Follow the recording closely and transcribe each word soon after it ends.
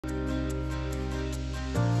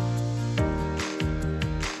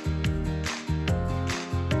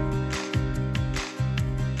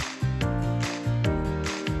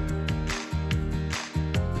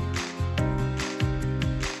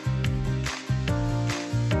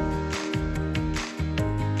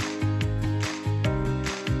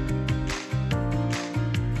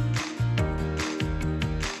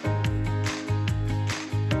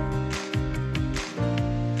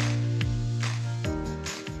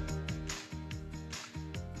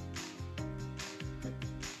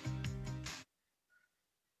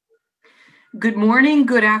Good morning,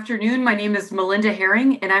 good afternoon. My name is Melinda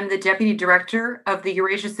Herring, and I'm the Deputy Director of the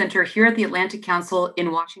Eurasia Center here at the Atlantic Council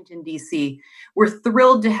in Washington, D.C. We're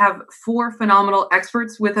thrilled to have four phenomenal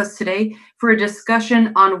experts with us today for a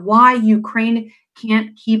discussion on why Ukraine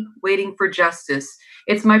can't keep waiting for justice.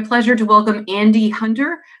 It's my pleasure to welcome Andy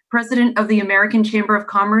Hunter, President of the American Chamber of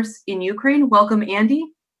Commerce in Ukraine. Welcome, Andy.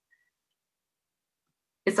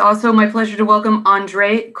 It's also my pleasure to welcome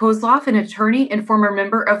Andrei Kozlov, an attorney and former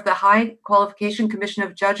member of the High Qualification Commission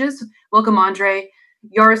of Judges. Welcome, Andrei.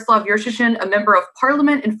 Yaroslav Yurshishin, a member of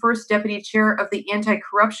parliament and first deputy chair of the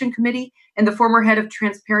Anti-Corruption Committee and the former head of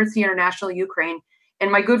Transparency International Ukraine.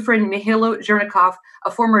 And my good friend Mihailo Zhernikov,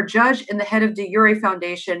 a former judge and the head of De Jure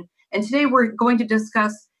Foundation. And today we're going to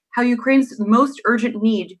discuss how Ukraine's most urgent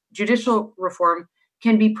need, judicial reform,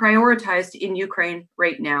 can be prioritized in Ukraine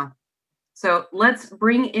right now. So let's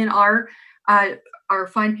bring in our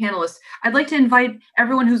fine panelists. I'd like to invite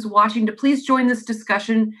everyone who's watching to please join this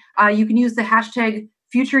discussion. You can use the hashtag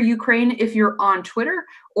 #FutureUkraine if you're on Twitter,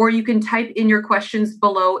 or you can type in your questions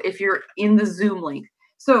below if you're in the Zoom link.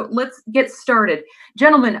 So let's get started.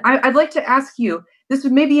 Gentlemen, I'd like to ask you, this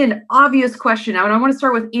may be an obvious question, and I want to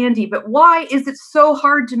start with Andy, but why is it so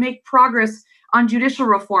hard to make progress on judicial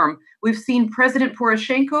reform? We've seen President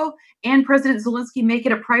Poroshenko and President Zelenskyy make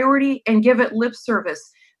it a priority and give it lip service.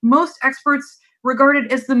 Most experts regard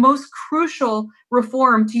it as the most crucial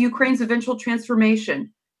reform to Ukraine's eventual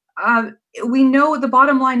transformation. We know the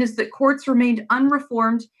bottom line is that courts remained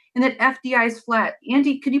unreformed and that FDI is flat.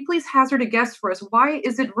 Andy, could you please hazard a guess for us? Why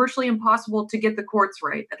is it virtually impossible to get the courts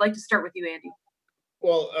right? I'd like to start with you, Andy.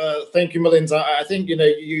 Well, thank you, Melinda. I think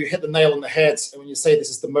you hit the nail on the head when you say this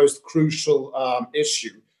is the most crucial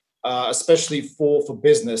issue, especially for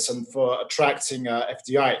business and for attracting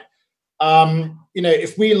FDI.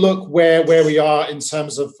 If we look where we are in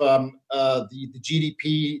terms of the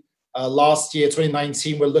GDP last year,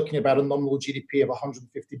 2019, we're looking at about a nominal GDP of $150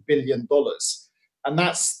 billion, and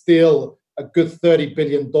that's still a good $30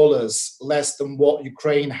 billion less than what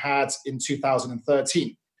Ukraine had in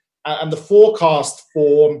 2013. And the forecast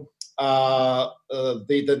for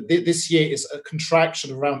this year is a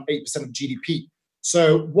contraction of around 8% of GDP.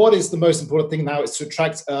 So what is the most important thing now is to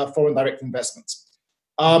attract foreign direct investments.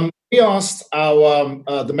 We asked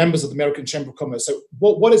the members of the American Chamber of Commerce, so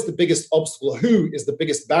what is the biggest obstacle? Who is the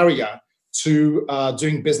biggest barrier to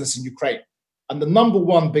doing business in Ukraine? And the number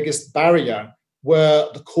one biggest barrier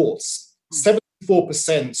were the courts.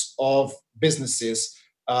 74% of businesses,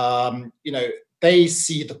 they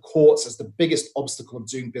see the courts as the biggest obstacle of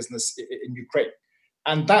doing business in Ukraine.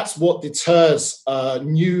 And that's what deters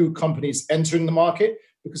new companies entering the market,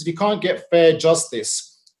 because if you can't get fair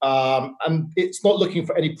justice, and it's not looking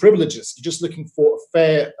for any privileges, you're just looking for a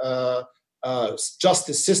fair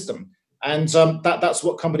justice system. And that's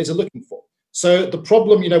what companies are looking for. So the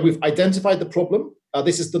problem, we've identified the problem.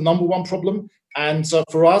 This is the number one problem. And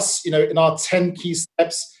for us, in our 10 key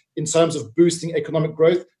steps in terms of boosting economic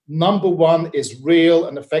growth, number one is real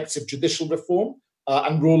and effective judicial reform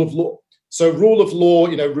and rule of law. So rule of law,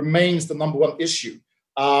 remains the number one issue,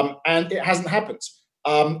 and it hasn't happened.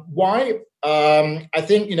 Why? I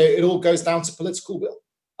think it all goes down to political will.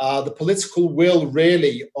 The political will,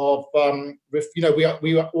 really, of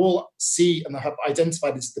we all see and have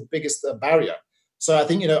identified this as the biggest barrier. So I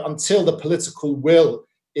think until the political will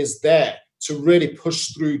is there to really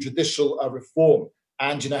push through judicial reform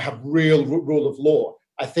and have real rule of law,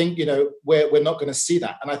 I think we're not going to see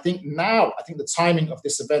that. And I think the timing of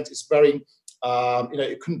this event is very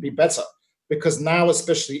it couldn't be better, because now,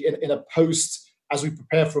 especially in a as we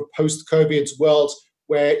prepare for a post-COVID world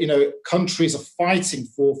where countries are fighting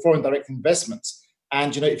for foreign direct investments,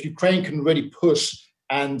 and if Ukraine can really push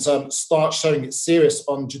and start showing it's serious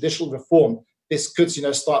on judicial reform, this could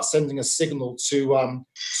start sending a signal to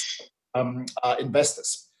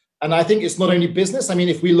investors. And I think it's not only business. I mean,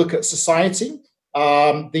 if we look at society,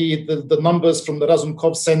 the numbers from the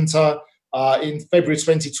Razumkov Center in February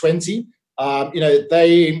 2020,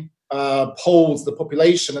 they polled the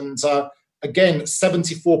population, and again,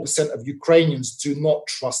 74% of Ukrainians do not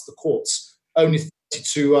trust the courts. Only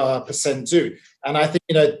 32% do. And I think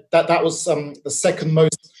that was the second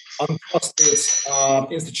most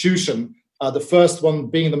untrusted institution. The first one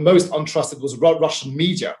being the most untrusted was Russian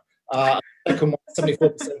media. The second one,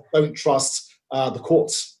 74% don't trust the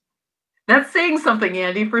courts. That's saying something,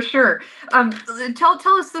 Andy, for sure.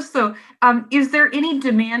 Tell us this, though. Is there any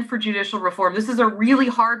demand for judicial reform? This is a really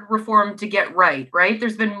hard reform to get right?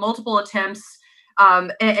 There's been multiple attempts,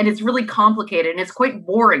 and it's really complicated, and it's quite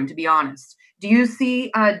boring, to be honest. Do you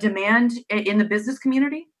see demand in the business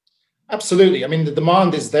community? Absolutely. I mean, the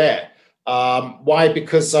demand is there. Why?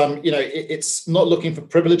 Because it's not looking for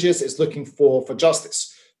privileges; it's looking for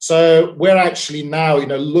justice. So we're actually now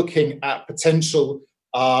looking at potential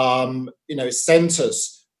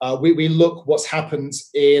centers. We look what's happened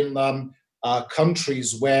in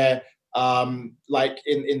countries where, like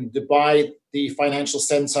in Dubai, the financial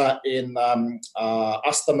center in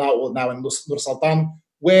Astana, or now in Nur Sultan,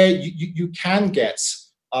 where you can get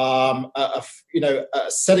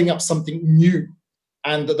setting up something new.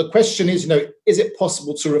 And the question is, is it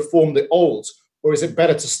possible to reform the old, or is it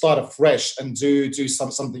better to start afresh and do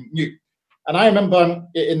something new? And I remember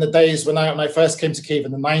in the days when I first came to Kiev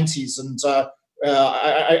in the 90s, and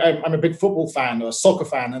I'm a big football fan, or a soccer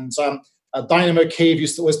fan, and Dynamo Kiev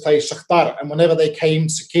used to always play Shakhtar, and whenever they came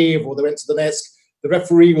to Kiev or they went to Donetsk, the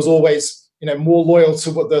referee was always more loyal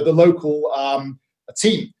to the local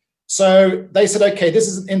team. So they said, okay, this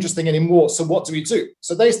isn't interesting anymore. So what do we do?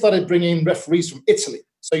 So they started bringing referees from Italy.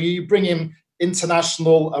 So you bring in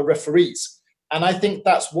international referees. And I think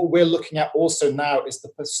that's what we're looking at also now, is the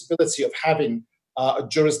possibility of having a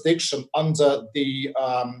jurisdiction under the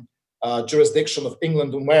jurisdiction of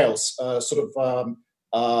England and Wales,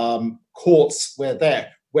 courts where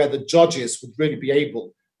the judges would really be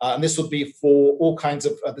able, and this would be for all kinds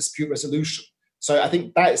of dispute resolution. So I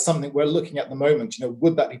think that is something we're looking at the moment.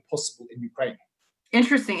 Would that be possible in Ukraine?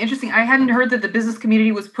 Interesting. I hadn't heard that the business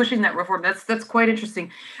community was pushing that reform. That's quite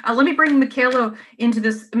interesting. Let me bring Michaela into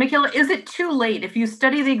this. Michaela, is it too late? If you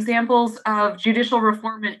study the examples of judicial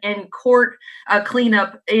reform and court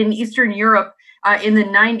cleanup in Eastern Europe in the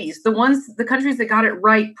 90s, the countries that got it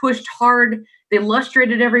right pushed hard. They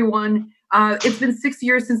lustrated everyone. It's been 6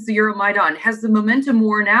 years since the Euromaidan. Has the momentum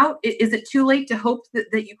worn out? Is it too late to hope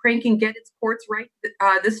that Ukraine can get its courts right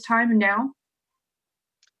this time and now?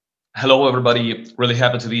 Hello, everybody. Really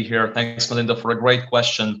happy to be here. Thanks, Melinda, for a great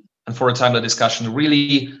question and for a timely discussion.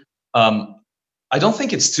 Really, I don't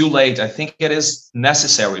think it's too late. I think it is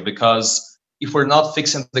necessary, because if we're not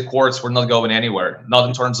fixing the courts, we're not going anywhere, not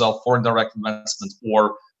in terms of foreign direct investment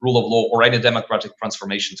or rule of law or any democratic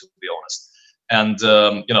transformation, to be honest. And,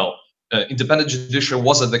 independent judiciary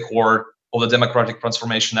was at the core of the democratic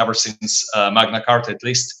transformation ever since Magna Carta, at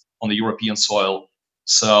least on the European soil.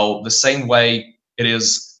 So the same way it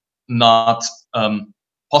is not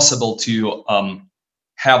possible to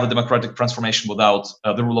have a democratic transformation without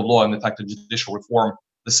the rule of law and effective judicial reform,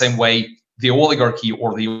 the same way the oligarchy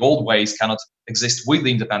or the old ways cannot exist with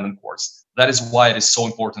the independent courts. That is why it is so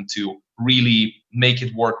important to really make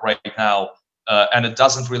it work right now. And it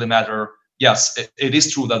doesn't really matter. Yes, it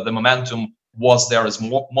is true that the momentum was there, is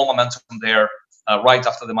more momentum there right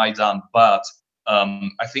after the Maidan, but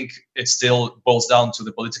I think it still boils down to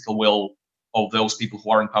the political will of those people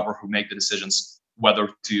who are in power, who make the decisions whether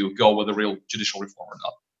to go with a real judicial reform or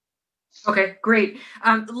not. Okay, great.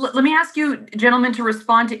 Let me ask you, gentlemen, to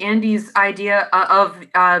respond to Andy's idea of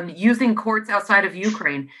using courts outside of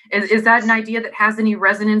Ukraine. Is that an idea that has any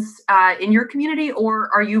resonance in your community, or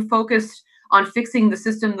are you focused on fixing the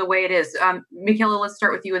system the way it is? Michaela, let's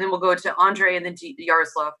start with you, and then we'll go to Andre and then to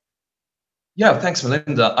Yaroslav. Yeah, thanks,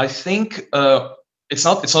 Melinda. I think it's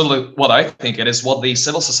not what I think. It is what the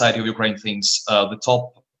civil society of Ukraine thinks. The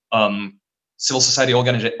top civil society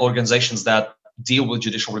organizations that deal with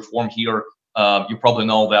judicial reform here. You probably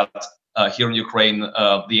know that here in Ukraine,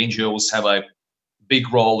 the NGOs have a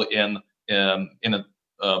big role in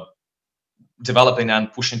developing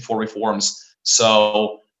and pushing for reforms.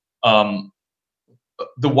 So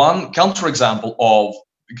the one counterexample of,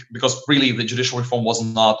 because really the judicial reform was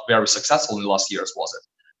not very successful in the last years, was it?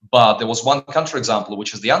 But there was one counterexample,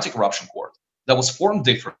 which is the anti-corruption court, that was formed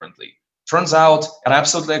differently. Turns out, and I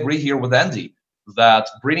absolutely agree here with Andy, that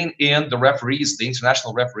bringing in the referees, the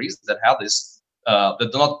international referees that have this,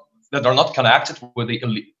 that are not connected with the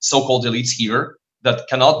so-called elites here, that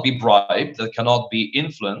cannot be bribed, that cannot be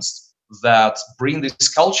influenced, that bring this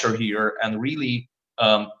culture here and really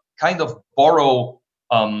kind of borrow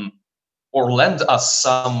or lend us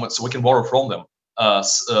some, so we can borrow from them,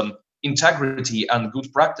 integrity and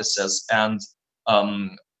good practices. And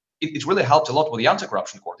it really helped a lot with the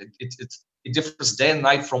anti-corruption court. It differs day and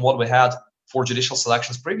night from what we had for judicial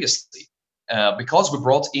selections previously, because we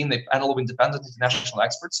brought in a panel of independent international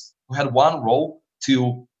experts who had one role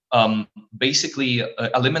to basically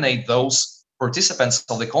eliminate those participants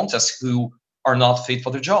of the contest who are not fit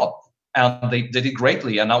for the job. And they did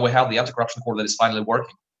greatly. And now we have the anti-corruption court that is finally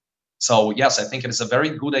working. So yes, I think it is a very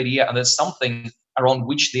good idea. And it's something around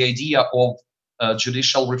which the idea of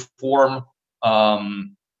judicial reform,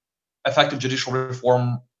 effective judicial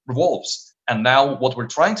reform revolves. And now what we're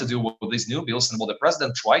trying to do with these new bills, and what the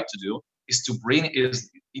president tried to do, is to bring this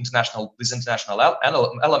international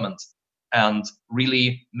element and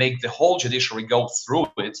really make the whole judiciary go through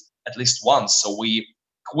it at least once, so we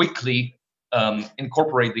quickly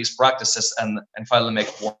incorporate these practices and finally make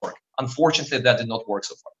it work. Unfortunately, that did not work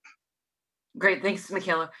so far. Great, thanks,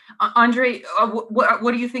 Michaela. Andrei,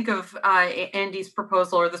 what do you think of Andy's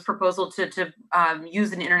proposal, or this proposal to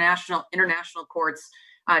use an international courts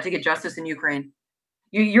to get justice in Ukraine?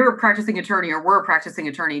 You're a practicing attorney, or we're a practicing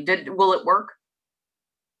attorney. Will it work?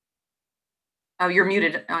 Oh, you're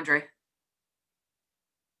muted, Andrei.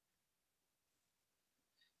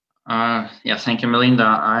 Yeah, thank you, Melinda.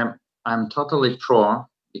 I'm totally pro,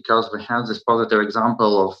 because we have this positive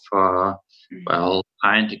example of well,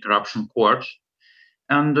 high anti-corruption court,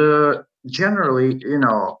 and generally, you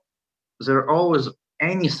know, there always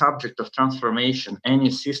any subject of transformation, any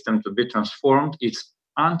system to be transformed, it's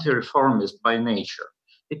anti-reformist by nature.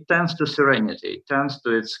 It tends to serenity, it tends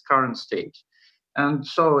to its current state. And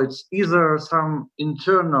so it's either some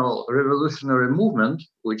internal revolutionary movement,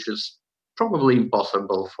 which is probably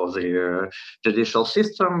impossible for the judicial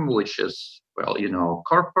system, which is, well, you know,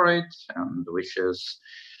 corporate, and which is,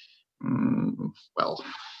 well,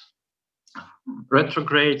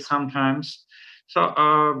 retrograde sometimes.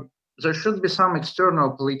 So there should be some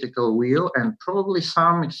external political will and probably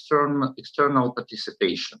some external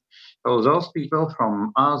participation. So those people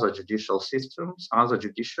from other judicial systems, other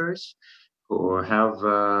judiciaries, who have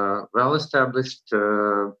well-established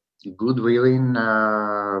good-willing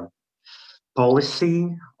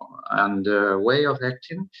policy and way of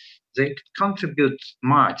acting, they could contribute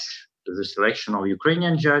much to the selection of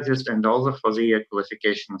Ukrainian judges, and also for the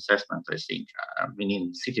qualification assessment, I think,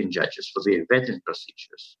 meaning sitting judges, for the vetting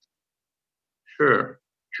procedures.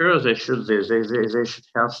 Sure, they should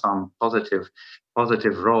have some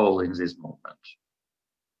positive role in this movement.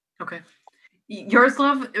 Okay.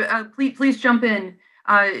 Yaroslav, please jump in.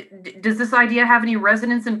 Does this idea have any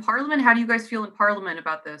resonance in Parliament? How do you guys feel in Parliament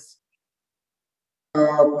about this?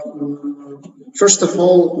 First of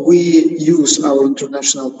all, we use our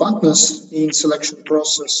international partners in selection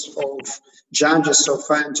process of judges of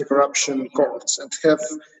anti-corruption courts, and have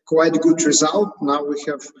quite a good result. Now we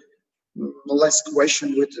have less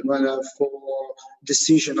question for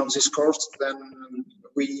decision of this court than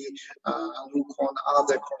we look on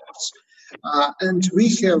other courts. And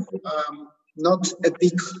we have not a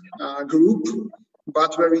big group,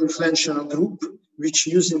 but very influential group, which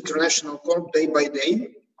use international court day by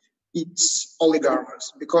day. It's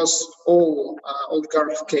oligarchs, because all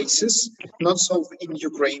oligarch cases not solved in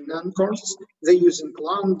Ukrainian courts, they use in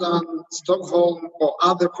London, Stockholm, or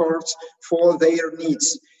other courts for their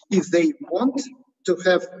needs. If they want to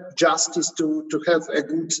have justice, to have a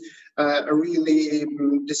good, really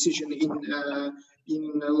decision in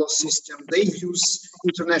the law system, they use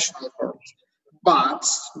international court. But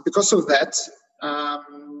because of that,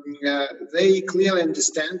 they clearly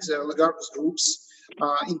understand, the oligarch groups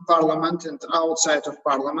in Parliament and outside of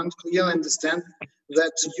Parliament clearly understand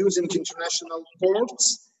that using international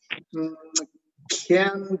courts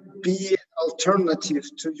can be alternative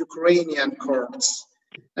to Ukrainian courts.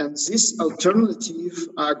 And this alternative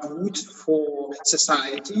are good for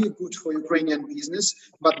society, good for Ukrainian business,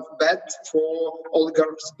 but bad for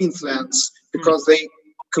oligarchs' influence, because they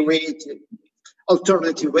create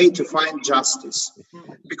alternative way to find justice.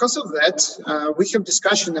 Because of that, we have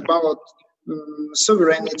discussion about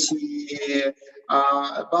sovereignty,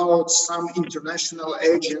 about some international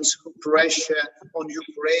agents who pressure on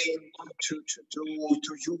Ukraine to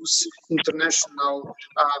use international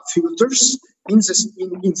filters in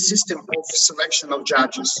system of selection of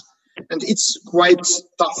judges. And it's quite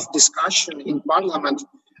tough discussion in Parliament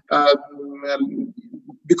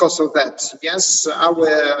because of that. Yes,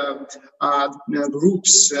 our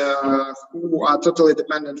groups who are totally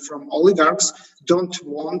dependent from oligarchs don't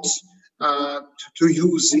want to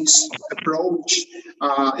use this approach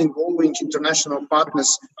involving international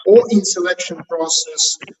partners, or in selection process,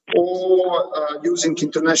 or using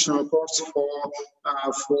international courts for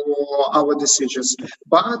our decisions.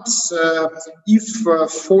 But if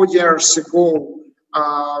 4 years ago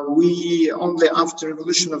we only after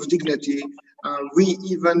Revolution of Dignity we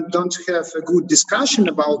even don't have a good discussion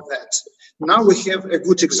about that, now we have a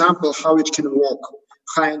good example how it can work.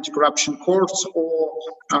 High anti-corruption courts, or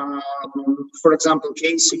for example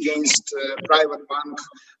case against private bank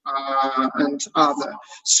and other.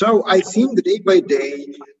 So I think day by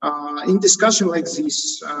day in discussion like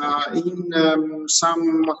this, in some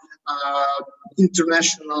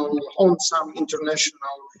international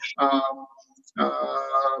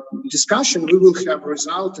discussion, we will have a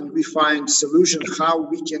result and we find solution how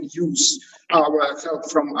we can use our help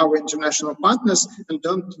from our international partners and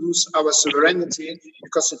don't lose our sovereignty,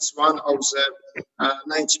 because it's one of the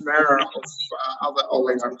nightmare of our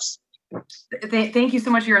oligarchs. Thank you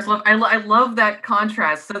so much, Yaroslav. I love that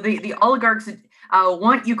contrast. So the oligarchs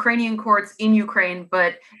want Ukrainian courts in Ukraine,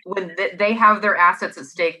 but when they have their assets at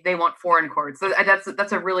stake, they want foreign courts. So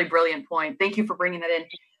that's a really brilliant point. Thank you for bringing that in.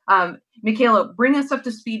 Mikhailo, bring us up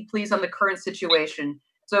to speed, please, on the current situation.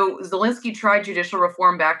 So Zelenskyy tried judicial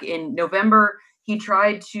reform back in November. He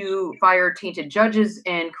tried to fire tainted judges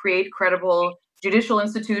and create credible judicial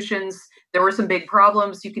institutions. There were some big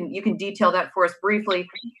problems. You can detail that for us briefly,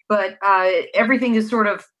 but everything is sort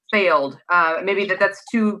of failed. Maybe that's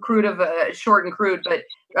too crude of short and crude, but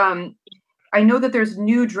I know that there's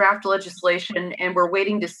new draft legislation and we're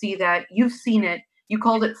waiting to see that. You've seen it. You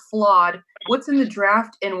called it flawed. What's in the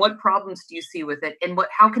draft and what problems do you see with it, and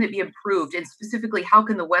how can it be improved? And specifically, how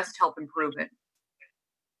can the West help improve it?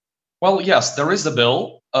 Well, yes, there is a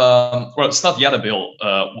bill. Well, it's not yet a bill.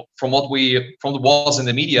 From what was in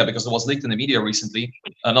the media, because it was leaked in the media recently,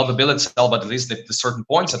 not the bill itself, but at least the certain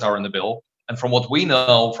points that are in the bill. And from what we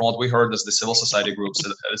know, from what we heard as the civil society groups,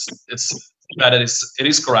 it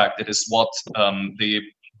is correct. It is what the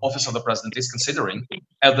office of the president is considering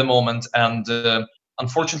at the moment. And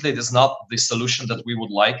unfortunately, it is not the solution that we would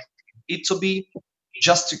like it to be.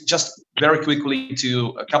 Just very quickly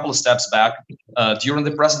to a couple of steps back, during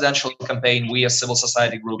the presidential campaign, we as civil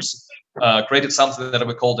society groups created something that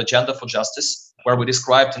we called Agenda for Justice, where we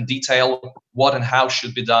described in detail what and how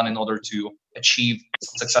should be done in order to achieve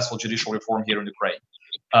successful judicial reform here in Ukraine.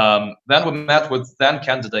 Then we met with then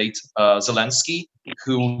candidate Zelenskyy,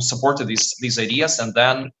 who supported these ideas, and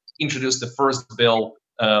then introduced the first bill,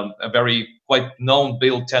 a very quite known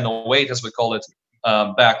bill 1008, as we call it,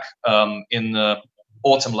 back in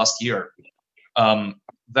autumn last year.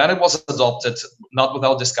 Then it was adopted, not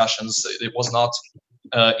without discussions. It was not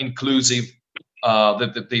inclusive,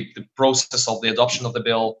 the process of the adoption of the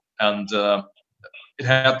bill, and it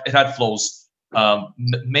had flaws.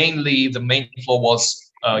 Mainly, the main flaw was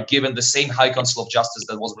given the same High Council of Justice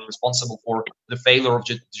that was responsible for the failure of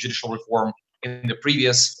judicial reform in the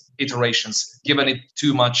previous iterations, given it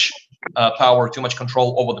too much power, too much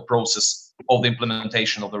control over the process of the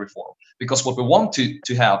implementation of the reform. Because what we want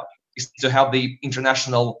to have is to have the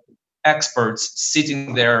international experts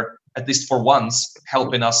sitting there, at least for once,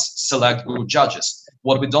 helping us select good judges.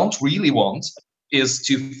 What we don't really want is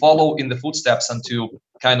to follow in the footsteps and to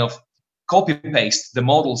kind of copy paste the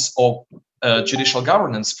models of judicial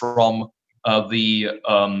governance from the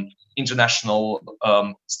international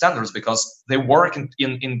standards, because they work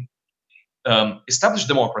in established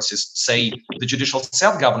democracies, say the judicial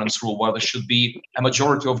self-governance rule, where there should be a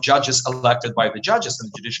majority of judges elected by the judges in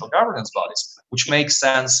the judicial governance bodies, which makes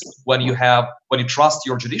sense when you trust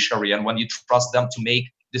your judiciary and when you trust them to make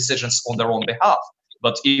decisions on their own behalf.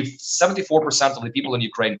 But if 74% of the people in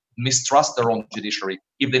Ukraine mistrust their own judiciary,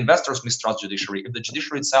 if the investors mistrust judiciary, if the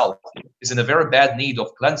judiciary itself is in a very bad need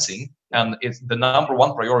of cleansing, and if the number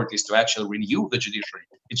one priority is to actually renew the judiciary,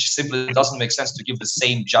 it simply doesn't make sense to give the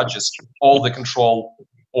same judges all the control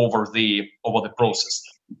over the process,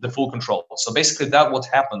 the full control. So basically, that what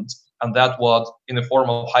happened, and that what in the form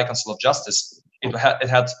of High Council of Justice, it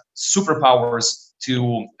had superpowers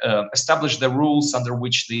to establish the rules under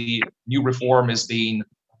which the new reform is being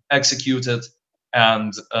executed,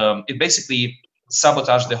 and it basically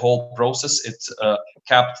sabotaged the whole process. It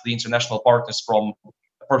kept the international partners from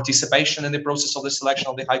participation in the process of the selection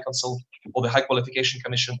of the High Council or the High Qualification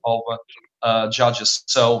Commission of judges.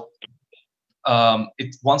 So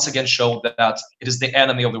it once again showed that it is the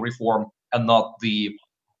enemy of the reform and not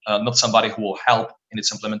somebody who will help in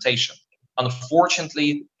its implementation.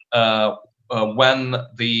 Unfortunately, when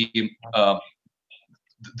the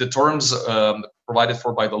terms provided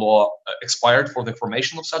for by the law expired for the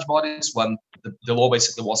formation of such bodies, when the law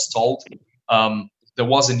basically was stalled, there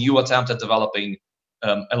was a new attempt at developing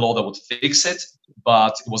a law that would fix it,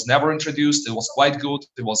 but it was never introduced. It was quite good.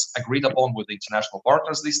 It was agreed upon with the international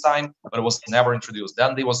partners this time, but it was never introduced.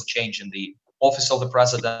 Then there was a change in the office of the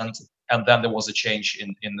president, and then there was a change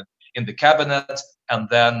in the cabinet, and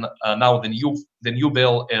then now the new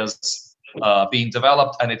bill is being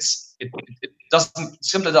developed, and it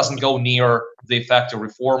simply doesn't go near the effective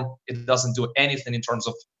reform. It doesn't do anything in terms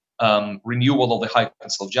of renewal of the High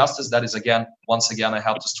Council of Justice. That is, once again, I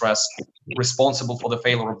have to stress, responsible for the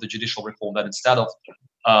failure of the judicial reform. That instead of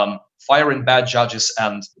firing bad judges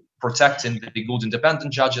and protecting the good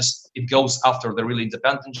independent judges, it goes after the really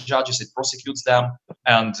independent judges, it prosecutes them,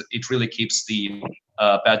 and it really keeps the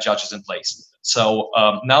bad judges in place. So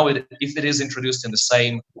now, if it is introduced in the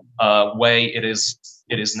same way it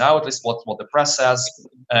is now, at least what the press says,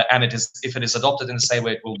 and if it is adopted in the same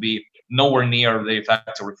way, it will be nowhere near the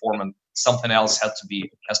effective reform, and something else has to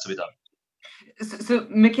be done. So,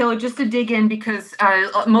 Mikhailo, just to dig in, because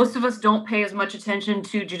most of us don't pay as much attention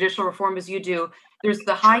to judicial reform as you do. There's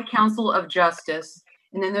the High Council of Justice,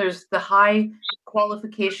 and then there's the High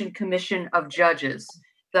Qualification Commission of Judges.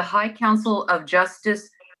 The High Council of Justice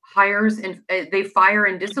hires and they fire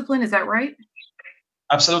and discipline. Is that right?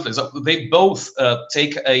 Absolutely. So they both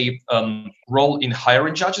take a role in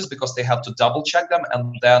hiring judges, because they have to double check them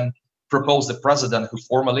and then propose the president who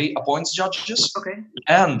formally appoints judges. Okay.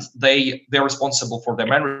 And they're responsible for their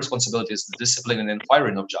main responsibilities, the discipline and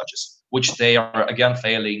firing of judges, which they are again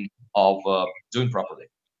failing of doing properly.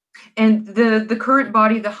 And the current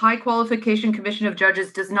body, the High Qualification Commission of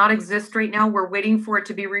Judges, does not exist right now. We're waiting for it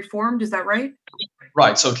to be reformed. Is that right?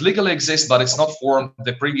 Right. So it legally exists, but it's not formed.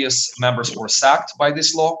 The previous members were sacked by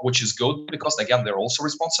this law, which is good, because again, they're also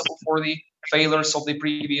responsible for the failures of the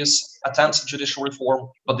previous attempts at judicial reform.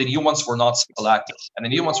 But the new ones were not selected, and the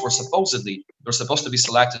new ones were supposed to be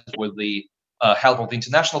selected with the help of the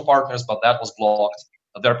international partners, but that was blocked.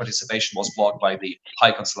 Their participation was blocked by the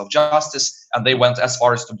High Council of Justice, and they went as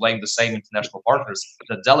far as to blame the same international partners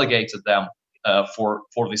that delegated them for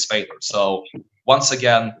this failure. So once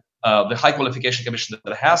again, the High Qualification Commission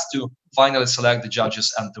that has to finally select the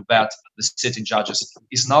judges and to vet the sitting judges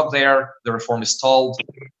is not there. The reform is stalled,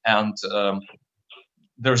 and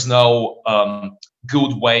there's no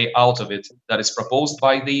good way out of it that is proposed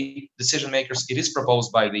by the decision makers. It is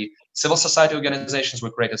proposed by the civil society organizations.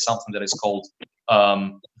 We created something that is called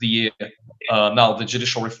the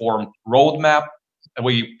Judicial Reform Roadmap.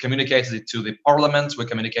 We communicated it to the parliament. We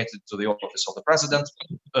communicated it to the office of the president.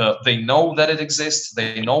 They know that it exists.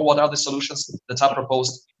 They know what are the solutions that are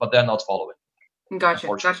proposed, but they're not following. Gotcha.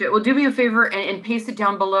 Well, do me a favor and paste it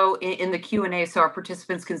down below in the Q&A so our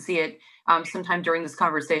participants can see it sometime during this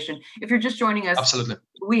conversation. If you're just joining us, absolutely,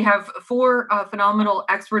 we have four phenomenal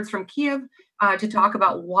experts from Kiev to talk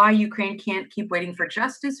about why Ukraine can't keep waiting for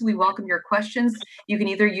justice. We welcome your questions. You can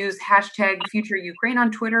either use #FutureUkraine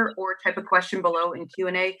on Twitter or type a question below in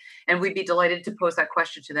Q&A, and we'd be delighted to pose that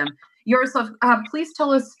question to them. Yaroslav, please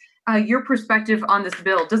tell us your perspective on this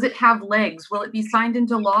bill. Does it have legs? Will it be signed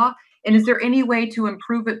into law? And is there any way to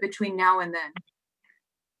improve it between now and then?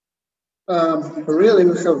 Really,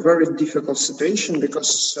 we have a very difficult situation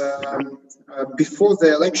because before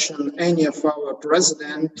the election, any of our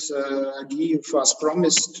president gave us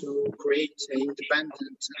promise to create an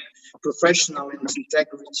independent, professional and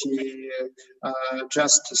integrity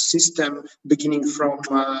justice system, beginning from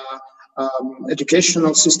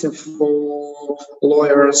educational system for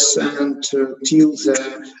lawyers and till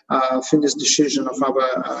the finished decision of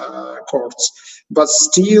our courts. But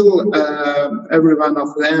still, every one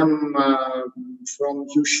of them, from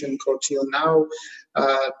Yushchenko till now,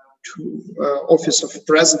 to office of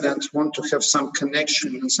president, want to have some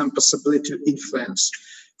connection and some possibility to influence.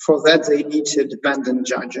 For that, they need independent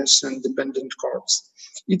judges and independent courts.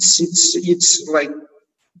 It's like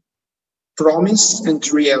promise and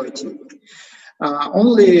reality.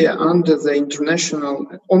 Only under the international,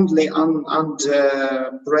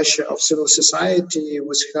 under pressure of civil society,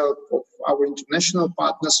 with help of our international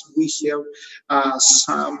partners, we have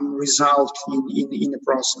some result in the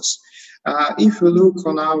process. If we look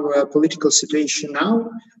on our political situation now,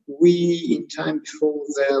 we, in time before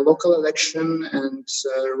the local election, and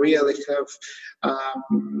really have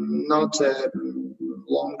not a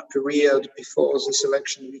long period before this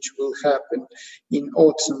election, which will happen in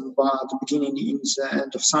autumn, but beginning in the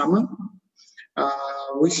end of summer,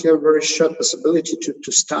 we have very short possibility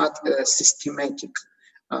to start a systematic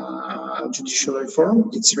judicial reform.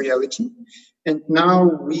 It's reality. And now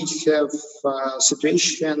we have a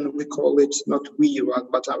situation, we call it not we,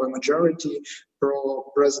 but our majority,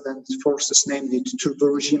 pro-president forces named it turbo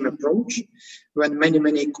regime approach, when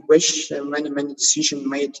many questions, many decisions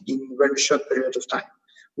made in very short period of time,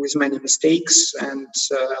 with many mistakes and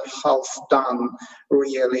half done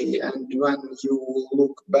really. And when you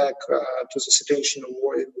look back to the situation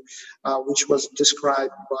which was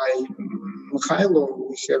described by Mikhailo,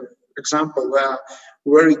 we have example where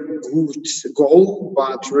very good goal,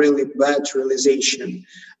 but really bad realization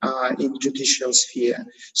in judicial sphere.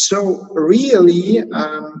 So really,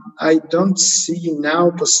 I don't see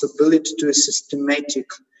now possibility to a systematic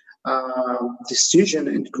decision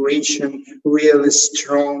and creation really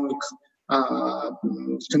strong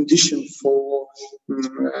condition for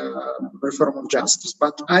reform of justice.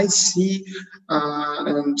 But I see,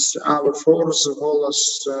 and our fourth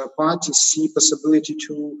Volos party see possibility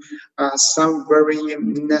to some very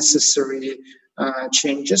necessary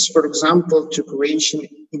changes. For example, to creation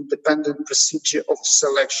independent procedure of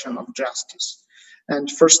selection of justice. And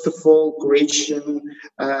first of all, creation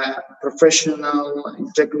professional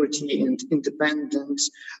integrity and independence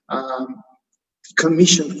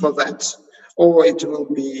commission for that. Or it will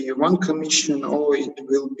be one commission, or it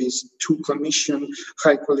will be two commission,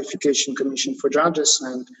 High Qualification Commission for Judges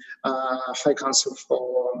and High Council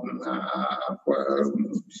for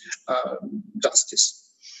Justice.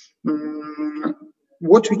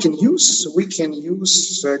 What we can use,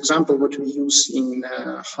 for example, what we use in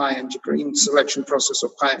in selection process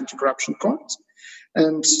of high anti-corruption courts.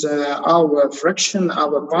 And our fraction,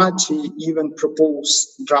 our party even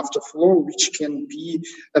proposed draft of law, which can be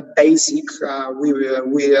a basic.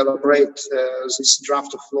 We elaborate this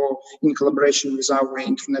draft of law in collaboration with our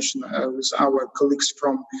with our colleagues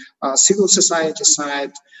from civil society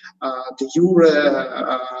side, the EURE,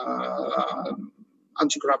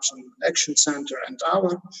 Anti-Corruption Action Center,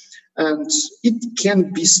 and it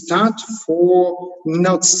can be start for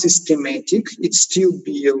not systematic. It still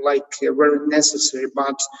be like a very necessary,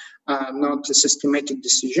 but not a systematic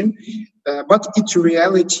decision. But in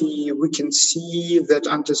reality, we can see that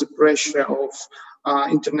under the pressure of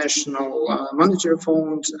International Monetary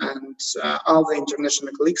Fund and other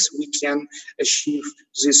international colleagues, we can achieve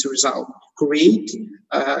this result. Create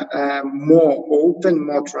a more open,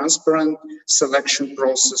 more transparent selection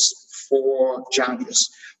process for judges.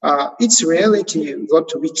 It's reality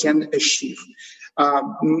what we can achieve.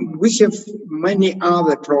 We have many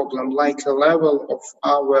other problems, like a level of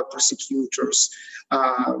our prosecutors,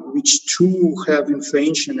 which too have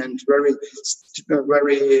inflation and very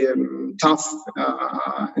tough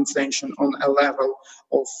inflation on a level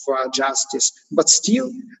of justice. But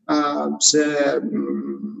still, the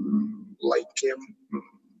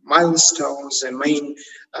milestones, the main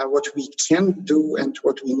what we can do and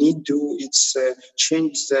what we need to do, it's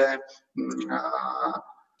change the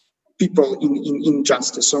people in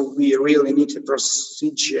justice. So we really need a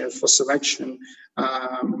procedure for selection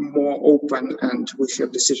more open, and we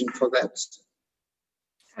have decision for that.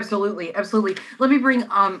 Absolutely, absolutely. Let me bring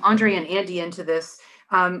Andre and Andy into this.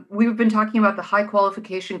 We've been talking about the High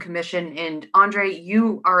Qualification Commission, and Andre,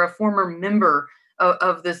 you are a former member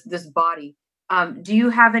of this body. Do you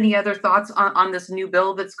have any other thoughts on this new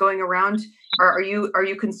bill that's going around? Are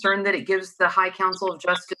you concerned that it gives the High Council of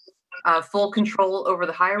Justice full control over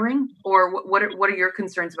the hiring, or what are your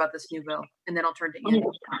concerns about this new bill? And then I'll turn to Andy.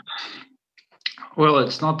 Well,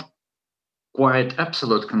 it's not quite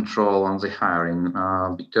absolute control on the hiring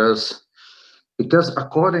because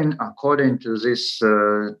according to this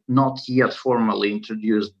not yet formally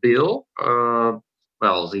introduced bill,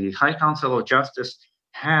 well, the High Council of Justice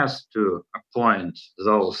has to appoint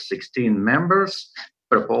those 16 members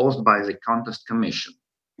proposed by the Contest Commission.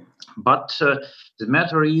 But the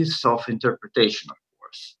matter is of interpretation, of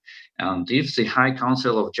course. And if the High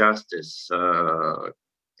Council of Justice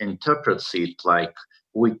interprets it like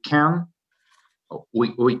we can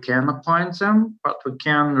appoint them, but we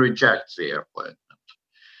can reject the appointment,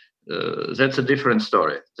 that's a different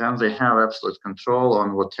story. Then they have absolute control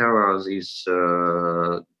on whatever this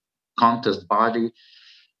contest body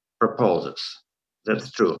proposes.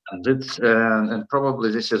 That's true, and it's and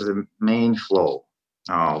probably this is the main flaw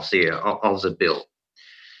of the bill.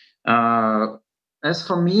 As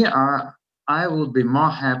for me, I would be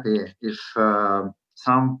more happy if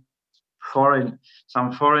some foreign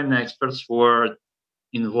experts were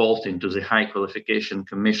involved into the High Qualification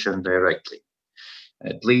Commission directly.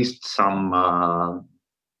 At least some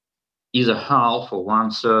either half or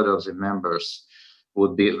 1/3 of the members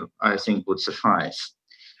would be, I think, would suffice.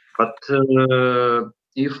 But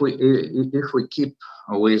if we keep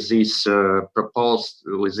with this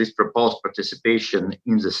proposed participation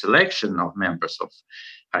in the selection of members of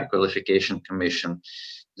High Qualification Commission,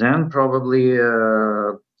 then probably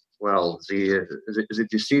well, the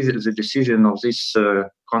decision of this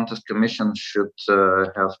Contest Commission should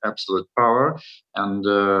have absolute power, and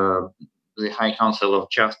the High Council of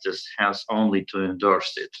Justice has only to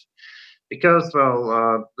endorse it. Because,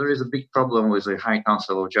 well, there is a big problem with the High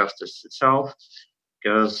Council of Justice itself,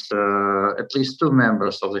 because at least 2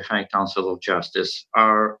 members of the High Council of Justice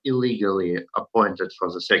are illegally appointed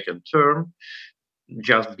for the 2nd term,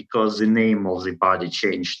 just because the name of the body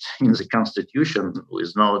changed in the constitution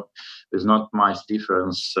with not much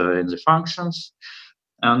difference in the functions.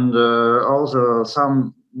 And also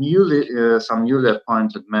some some newly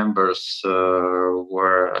appointed members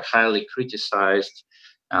were highly criticized,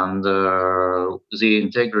 and the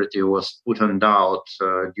integrity was put on doubt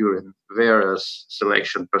during various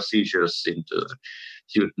selection procedures into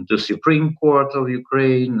the Supreme Court of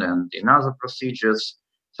Ukraine and in other procedures.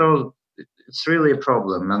 So it's really a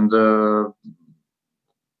problem. And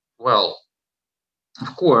well,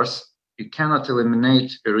 of course, you cannot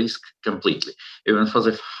eliminate a risk completely. Even for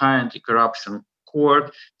the high anti-corruption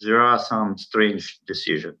court, there are some strange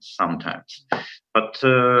decisions sometimes. But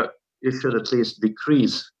you should at least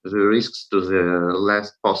decrease the risks to the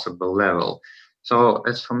less possible level. So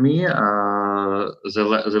as for me,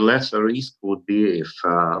 the lesser risk would be if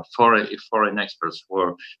foreign experts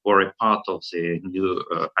were a part of the new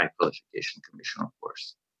High Qualification Commission, of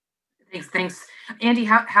course. Thanks. Andy,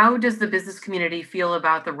 how does the business community feel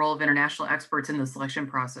about the role of international experts in the selection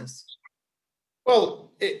process?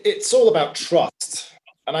 Well, it's all about trust.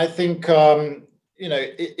 And I think,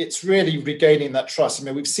 it's really regaining that trust. I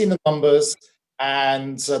mean, we've seen the numbers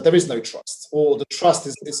and there is no trust, or the trust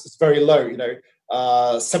is very low.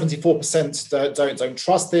 74% don't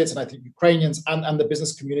trust it. And I think Ukrainians and the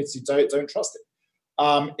business community don't trust it.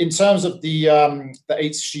 In terms of the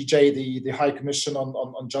HCJ, the High Commission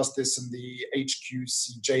on Justice, and the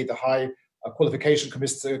HQCJ, the High Qualification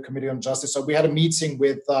Committee on Justice, so we had a meeting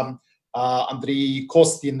with Andriy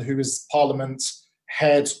Kostin, who is Parliament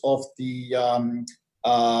head of the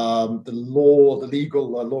legal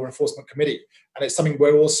law enforcement committee, and it's something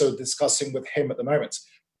we're also discussing with him at the moment.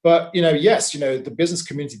 But yes, the business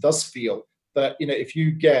community does feel that if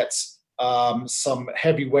you get some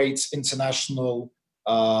heavyweight international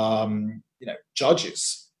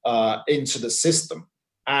judges into the system,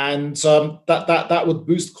 and that would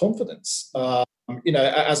boost confidence.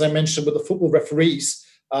 As I mentioned with the football referees,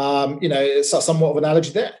 it's somewhat of an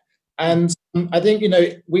analogy there. And I think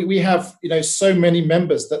we have so many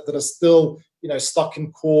members that are still stuck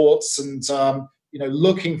in courts and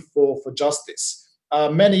looking for justice.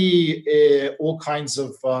 Many all kinds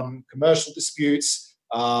of commercial disputes.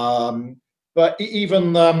 But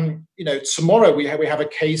even tomorrow we have a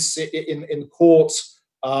case in court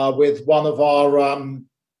with one of our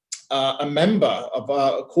a member of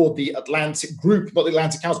called the Atlantic Group, not the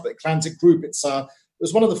Atlantic Council, but Atlantic Group. It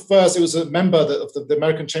was one of the first. It was a member of the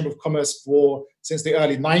American Chamber of Commerce since the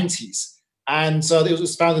early 90s, and it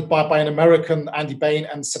was founded by an American, Andy Bain,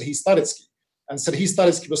 and Serhiy Staritsky. And Serhiy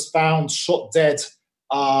Staritsky was found shot dead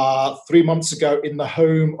 3 months ago in the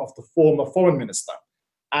home of the former foreign minister.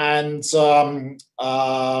 And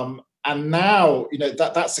now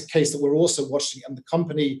that's a case that we're also watching, and the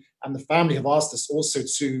company and the family have asked us also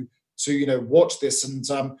to watch this. And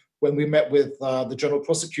when we met with the general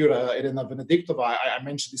prosecutor Irina Venediktova, I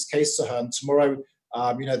mentioned this case to her, and tomorrow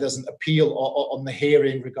there's an appeal on the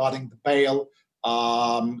hearing regarding the bail.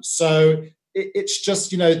 So it's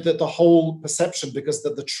just that the whole perception, because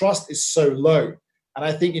the trust is so low, and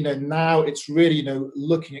I think now it's really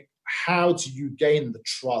looking at how do you gain the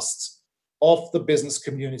trust of the business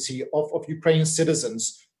community, of Ukrainian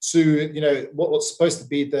citizens, to what's supposed to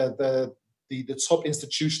be the top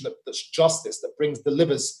institution that's justice, that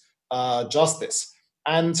delivers justice.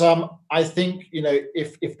 And I think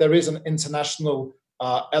if there is an international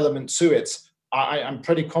element to it, I'm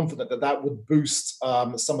pretty confident that would boost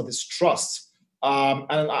some of this trust.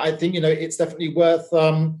 And I think it's definitely worth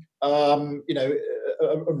a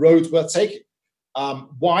road worth taking.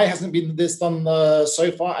 Why hasn't this done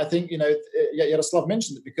so far? I think Yaroslav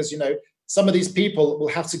mentioned it, because some of these people will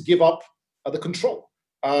have to give up the control,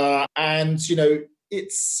 and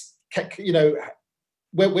it's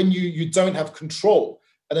when you don't have control,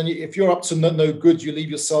 and then if you're up to no good, you leave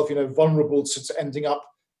yourself vulnerable to ending up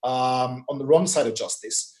on the wrong side of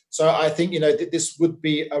justice. So I think this would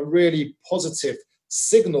be a really positive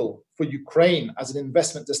signal for Ukraine as an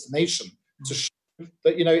investment destination to show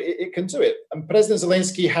that it can do it. And President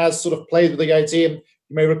Zelenskyy has sort of played with the idea. You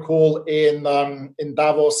may recall in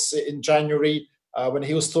Davos in January when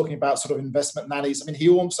he was talking about sort of investment nannies. I mean, he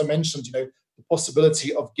also mentioned the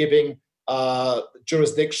possibility of giving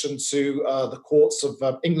jurisdiction to the courts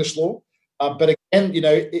of English law. But again,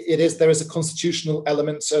 there is a constitutional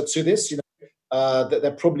element to this. That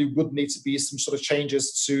there probably would need to be some sort of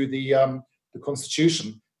changes to the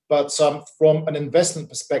constitution. But from an investment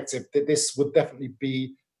perspective, this would definitely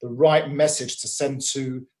be the right message to send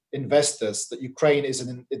to investors, that Ukraine is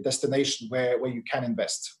a destination where you can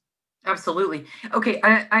invest. Absolutely. Okay,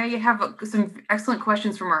 I have some excellent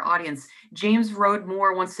questions from our audience. James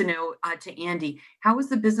Rodemore wants to know to Andy, how is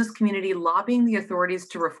the business community lobbying the authorities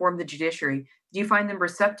to reform the judiciary? Do you find them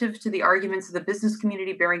receptive to the arguments of the business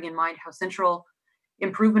community, bearing in mind how central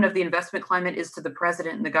improvement of the investment climate is to the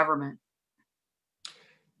president and the government?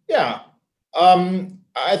 Yeah.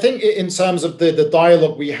 I think in terms of the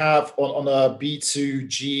dialogue we have on a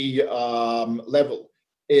B2G level,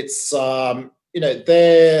 it's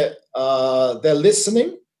they're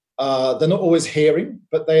listening. They're not always hearing,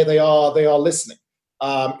 but they are listening.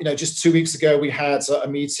 Just 2 weeks ago we had a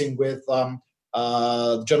meeting with the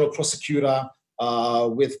general prosecutor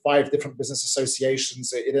with 5 different business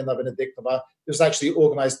associations in Benediktova. It was actually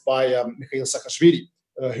organized by Mikhail Saakashvili,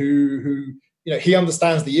 who he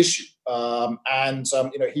understands the issue, and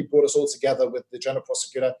he brought us all together with the general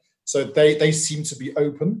prosecutor. So they seem to be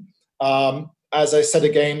open. As I said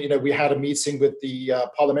again, we had a meeting with the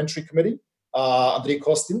parliamentary committee, Andrei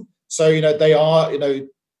Kostin. So they are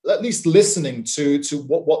at least listening to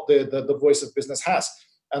what the voice of business has.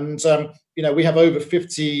 And we have over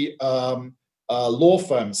 50 law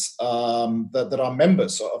firms that are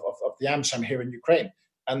members of the AmCham here in Ukraine.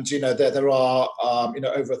 And there are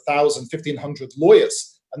over 1,500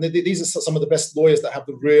 lawyers, and these are some of the best lawyers that have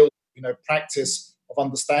the real practice of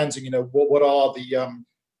understanding what are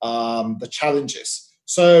the challenges.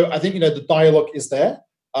 So I think the dialogue is there.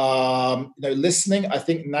 Listening. I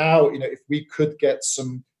think now if we could get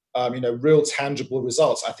some real tangible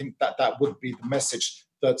results, I think that would be the message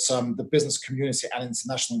that the business community and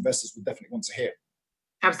international investors would definitely want to hear.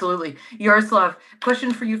 Absolutely. Yaroslav,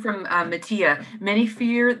 question for you from Mattia. Many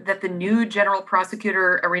fear that the new general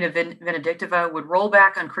prosecutor, Irina Venediktova, would roll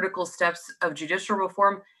back on critical steps of judicial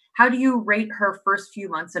reform. How do you rate her first few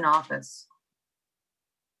months in office?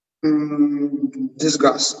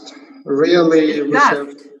 Disgust. Really, we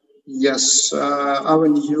have, yes, our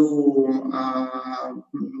new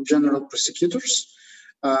general prosecutors,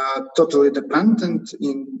 totally dependent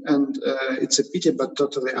and it's a pity, but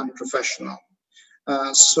totally unprofessional.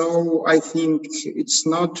 So I think it's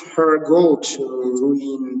not her goal to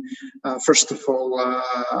ruin, first of all,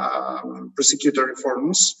 prosecutor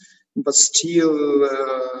reforms, but still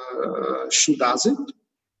she does it.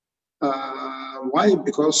 Why?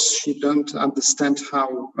 Because she don't understand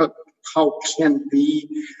how can be,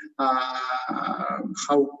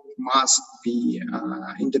 how must be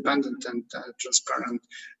independent and transparent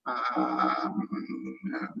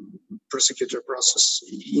prosecutor process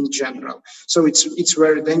in general. So it's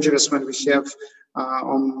very dangerous when we have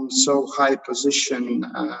on so high position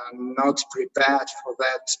not prepared for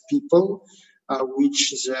that people,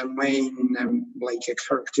 which the main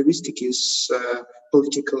characteristic is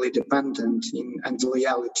politically dependent and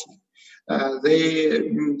loyalty.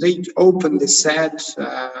 They openly said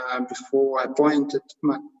before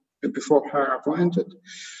her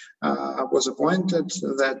was appointed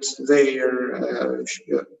that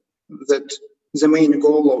that the main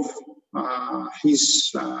goal of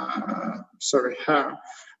her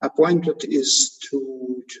appointed is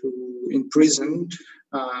to imprison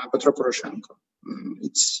Petro Poroshenko.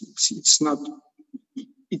 It's not.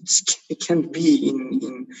 It can't be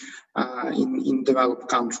in developed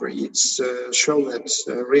country. It's show that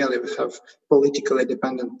really we have politically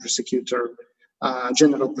dependent prosecutor,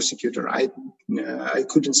 general prosecutor. I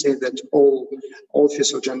couldn't say that all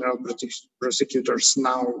office of general prosecutors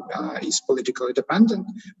now is politically dependent.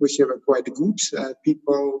 We have a quite good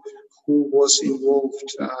people who was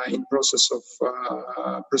involved in process of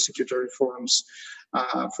prosecutor reforms.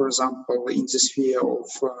 For example, in the sphere of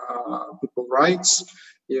people rights,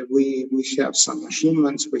 we have some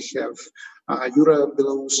achievements. We have Yura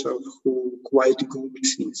Belousov, who quite good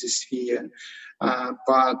in this sphere,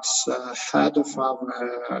 but head of our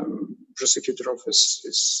prosecutor office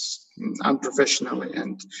is unprofessionally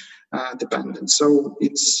and dependent. So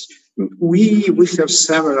we have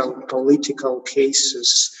several political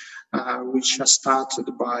cases which are started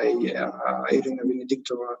by Irina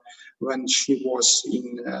Venediktova when she was in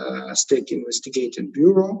State Investigating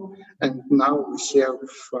Bureau, and now we have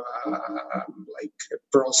a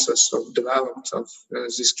process of development of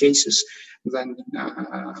these cases. Then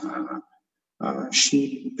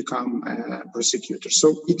she become a prosecutor.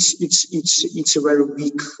 So it's a very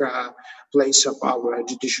weak place of our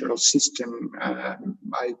judicial system.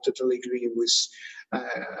 I totally agree with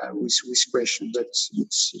question that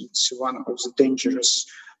it's one of the dangerous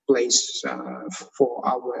place for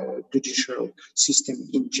our judicial system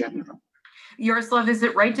in general. Yaroslav, is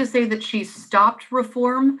it right to say that she stopped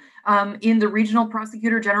reform in the regional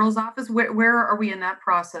prosecutor general's office? Where are we in that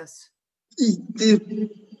process?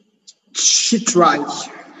 She tried.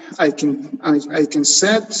 I can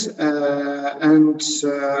said, and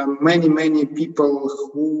many people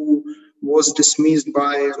who was dismissed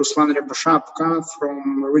by Ruslan Rябошапka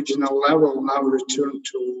from regional level, now returned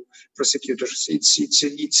to prosecutors.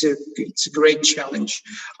 It's a great challenge.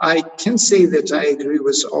 I can say that I agree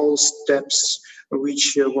with all steps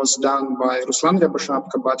which was done by Ruslan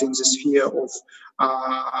Rябошапka, but in the sphere of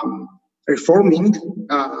reforming,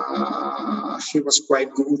 he was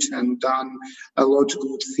quite good and done a lot of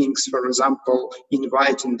good things. For example,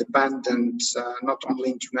 invite independent, not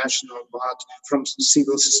only international, but from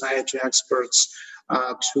civil society experts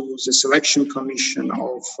to the selection commission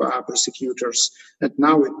of prosecutors. And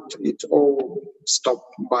now it all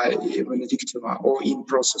stopped by Benedictova or in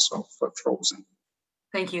process of frozen.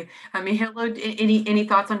 Thank you. Mihailo, any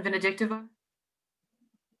thoughts on Benedictova?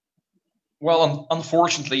 Well,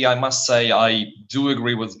 unfortunately, I must say I do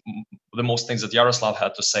agree with the most things that Yaroslav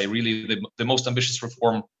had to say. Really, the most ambitious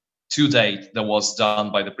reform to date that was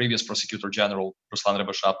done by the previous prosecutor general, Ruslan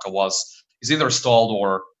Rябошапka, is either stalled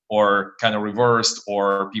or kind of reversed,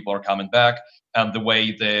 or people are coming back. And the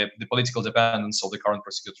way the political dependence of the current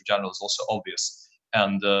prosecutor general is also obvious.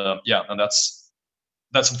 And and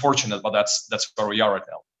that's unfortunate, but that's where we are right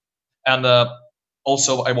now. And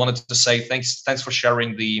also, I wanted to say thanks for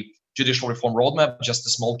sharing the judicial reform roadmap. Just a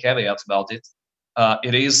small caveat about it.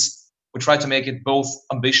 We try to make it both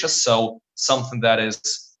ambitious, so something that is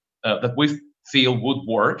that we feel would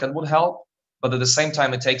work and would help, but at the same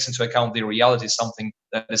time it takes into account the reality, something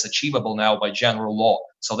that is achievable now by general law.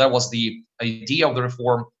 So that was the idea of the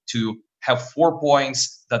reform, to have 4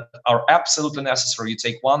 points that are absolutely necessary. You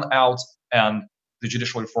take one out and the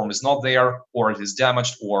judicial reform is not there, or it is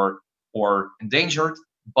damaged or endangered.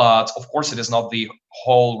 But of course, it is not the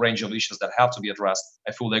whole range of issues that have to be addressed.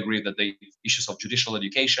 I fully agree that the issues of judicial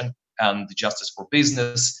education and the justice for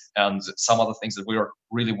business and some other things that we are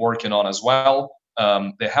really working on as well,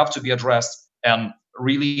 they have to be addressed. And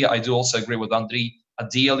really, I do also agree with Andriy.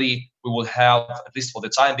 Ideally, we will have, at least for the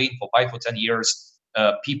time being, for 5 or 10 years,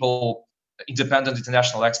 people, independent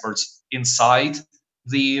international experts inside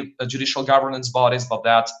the judicial governance bodies, but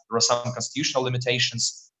that there are some constitutional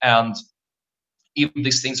limitations. And if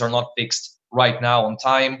these things are not fixed right now on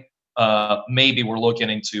time, maybe we're looking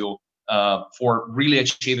into, for really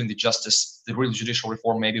achieving the real judicial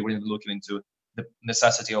reform, maybe we're looking into the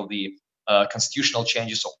necessity of the constitutional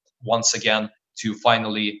changes once again to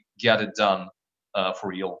finally get it done for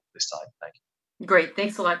real this time. Thank you. Great,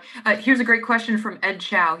 thanks a lot. Here's a great question from Ed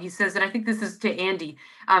Chow. He says, and I think this is to Andy,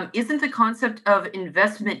 isn't the concept of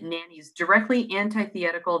investment nannies directly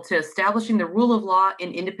antithetical to establishing the rule of law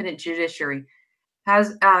and independent judiciary?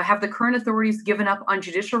 Have the current authorities given up on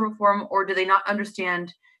judicial reform, or do they not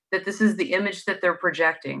understand that this is the image that they're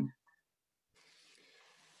projecting?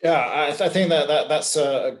 Yeah, I think that's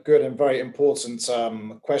a good and very important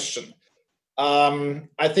question.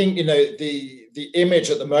 I think the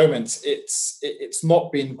image at the moment it's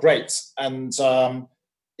not been great, and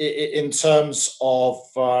in terms of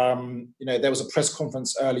there was a press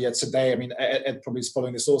conference earlier today. I mean, Ed probably is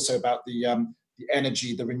following this also, about the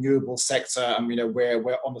energy, the renewable sector, and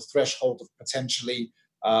we're on the threshold of potentially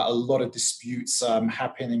a lot of disputes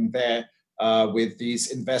happening there with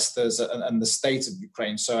these investors and the state of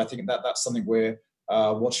Ukraine. So I think that's something we're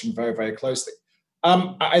watching very, very closely.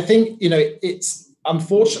 I think it's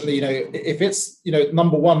unfortunately if it's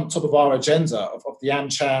number one top of our agenda of the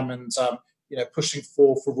AmCham and pushing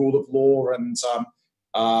for rule of law and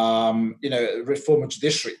reform of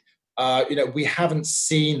judiciary, we haven't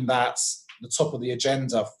seen that the top of the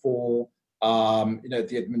agenda for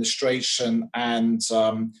the administration and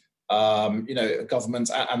government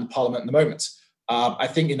and parliament at the moment. I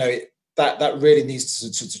think that really needs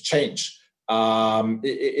to change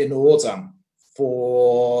in order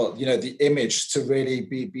for the image to really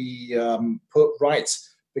be put right,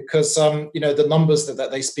 because the numbers that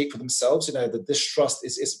they speak for themselves. The distrust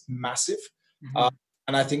is massive,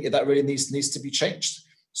 and I think that really needs to be changed.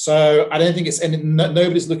 So I don't think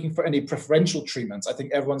nobody's looking for any preferential treatment. I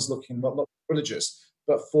think everyone's looking not for privileges,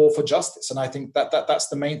 but for justice. And I think that's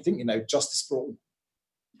the main thing, justice for all.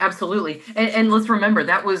 Absolutely. And let's remember,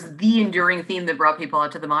 that was the enduring theme that brought people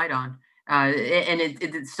out to the Maidan. And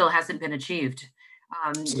it still hasn't been achieved.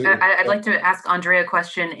 I'd like to ask Andrei a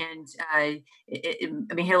question, and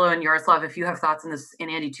Mihailo and Yaroslav, if you have thoughts on this, and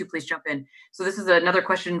Andy too, please jump in. So this is another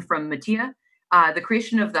question from Mattia. The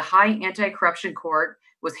creation of the High Anti-Corruption Court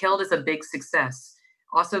was hailed as a big success,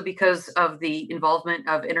 also because of the involvement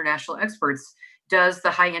of international experts. Does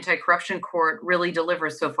the High Anti-Corruption Court really deliver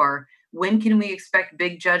so far? When can we expect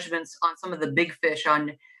big judgments on some of the big fish,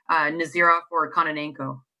 on Nazirov or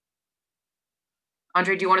Kononenko?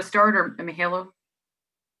 Andrei, do you want to start, or Mihailo?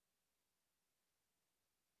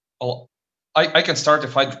 Well, I can start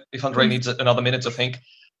if Andrei needs another minute to think.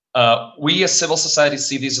 We as civil society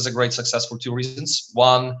see this as a great success for two reasons.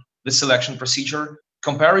 One, the selection procedure.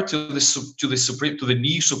 Compare it to the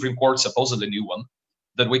new Supreme Court, supposedly new one,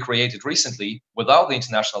 that we created recently without the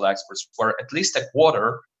international experts, where at least a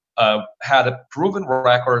quarter had a proven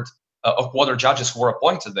record of quarter judges who were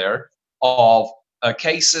appointed there of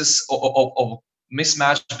cases of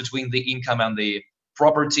mismatch between the income and the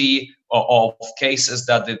property, of cases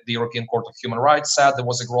that the European Court of Human Rights said there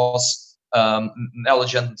was a gross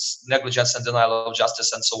negligence and denial of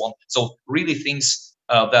justice and so on. So really things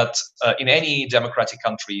that in any democratic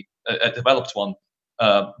country, a developed one,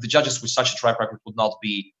 the judges with such a track record would not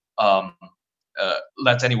be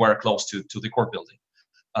let anywhere close to the court building.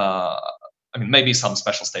 I mean, maybe some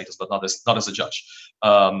special status, but not as a judge.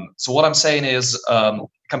 So what I'm saying is,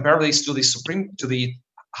 compare this to the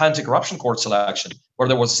High Anti-Corruption Court selection, where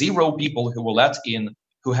there was 0 people who were let in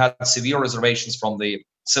who had severe reservations from the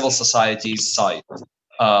civil society's side.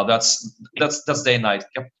 That's day and night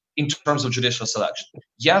in terms of judicial selection.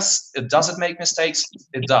 Yes, does it make mistakes?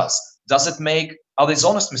 It does. Are these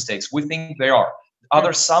honest mistakes? We think they are. Are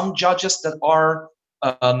there some judges that are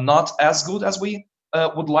not as good as we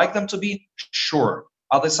would like them to be? Sure.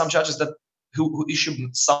 Are there some judges who issue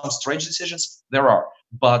some strange decisions? There are.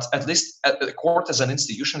 But at least at the court as an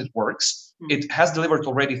institution, it works. It has delivered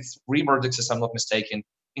already 3 verdicts, if I'm not mistaken,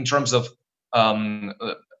 in terms of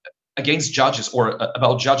against judges or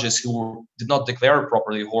about judges who did not declare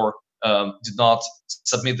properly or did not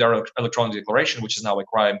submit their electronic declaration, which is now a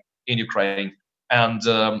crime in Ukraine. And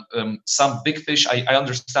some big fish, I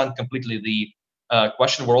understand completely the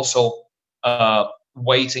question. We're also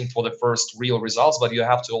waiting for the first real results, but you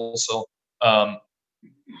have to also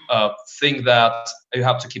think that you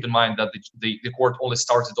have to keep in mind that the court only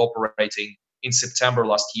started operating in September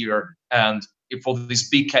last year. And for these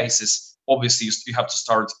big cases, obviously you have to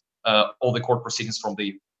start all the court proceedings from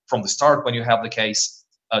the start when you have the case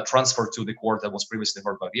transferred to the court that was previously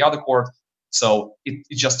heard by the other court. So it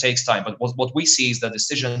just takes time. But what we see is that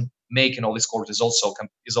decision making all this court is also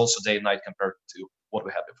day and night compared to what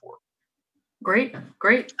we had before. Great.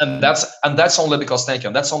 And that's only because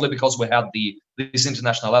that's only because we had this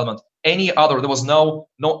international element. There was no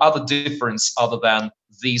other difference other than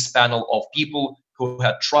this panel of people who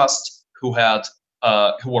had trust, who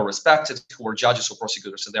were respected, who were judges or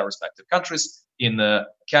prosecutors in their respective countries, in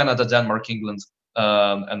Canada, Denmark, England,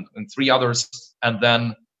 and 3 others, and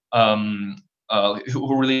then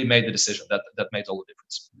who really made the decision that made all the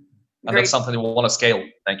difference. And Great. that's something we want to scale.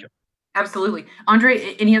 Thank you. Absolutely.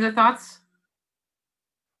 Andrei, any other thoughts?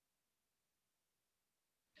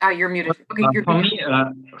 You're muted. Okay, you're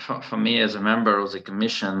for me, as a member of the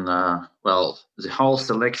commission, well, the whole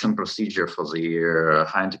selection procedure for the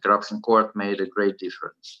High Anti-Corruption Court made a great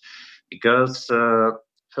difference, because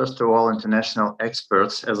first of all, international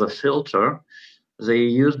experts as a filter, they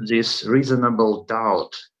used this reasonable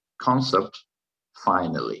doubt concept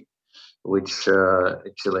finally, which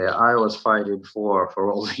actually I was fighting for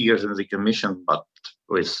all the years in the commission, but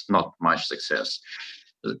with not much success.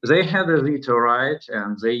 They had a veto right,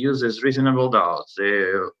 and they used this reasonable doubt.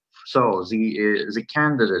 So the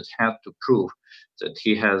candidate had to prove that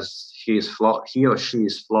he or she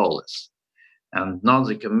is flawless, and not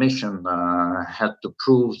the commission had to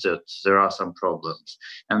prove that there are some problems.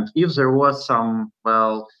 And if there was some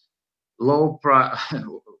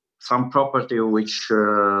some property which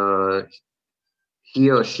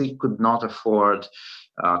he or she could not afford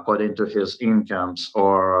according to his incomes,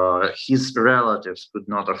 or his relatives could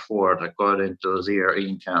not afford according to their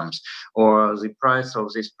incomes, or the price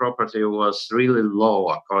of this property was really low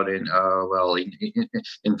according,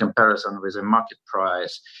 in comparison with the market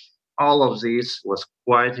price. All of this was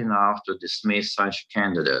quite enough to dismiss such a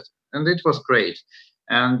candidate, and it was great.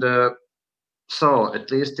 And so,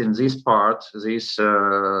 at least in this part, this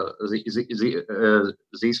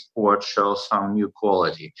court shows some new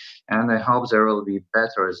quality, and I hope there will be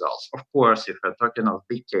better results. Of course, if we're talking of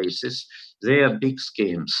big cases, they are big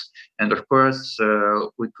schemes, and of course,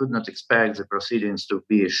 we could not expect the proceedings to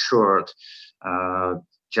be short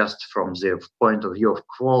just from the point of view of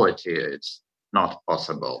quality. It's not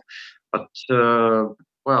possible, but.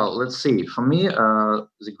 Well, let's see. For me,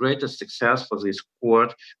 the greatest success for this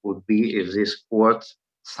court would be if this court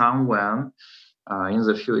somewhere in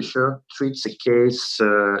the future treats a case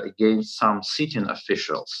against some sitting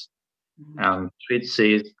officials and treats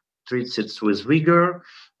it with vigor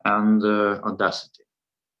and audacity.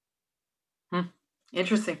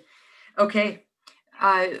 Interesting. Okay.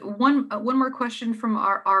 One more question from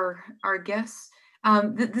our guests.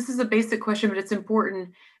 This is a basic question, but it's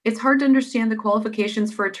important. It's hard to understand the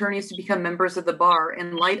qualifications for attorneys to become members of the bar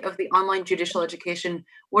in light of the online judicial education.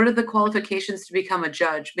 What are the qualifications to become a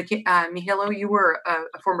judge? Mihailo, you were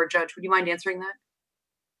a former judge. Would you mind answering that?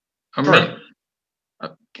 Sure.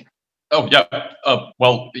 Okay. Oh, yeah.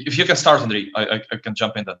 Well, if you can start, Andrei, I can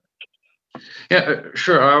jump in then. Yeah,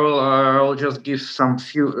 sure. I will just give some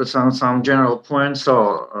general points.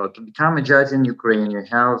 So to become a judge in Ukraine, you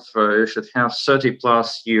should have 30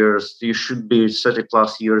 plus years. You should be 30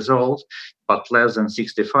 plus years old, but less than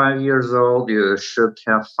 65 years old. You should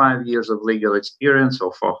have 5 years of legal experience.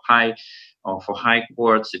 Or for high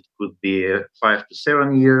courts, it could be 5 to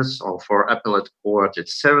 7 years. Or for appellate court,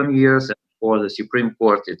 it's 7 years. And for the Supreme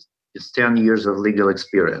Court, it's 10 years of legal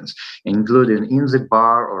experience, including in the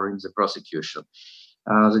bar or in the prosecution.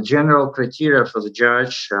 The general criteria for the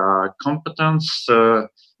judge are competence,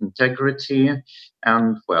 integrity,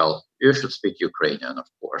 and, well, you should speak Ukrainian, of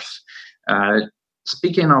course.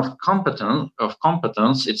 Speaking of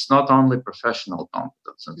competence, it's not only professional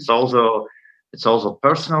competence, it's also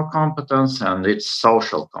personal competence and it's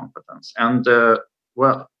social competence. And,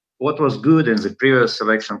 well, what was good in the previous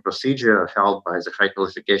selection procedure held by the High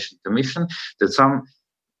Qualification Commission, that some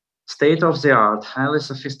state-of-the-art, highly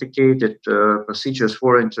sophisticated procedures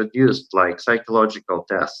were introduced, like psychological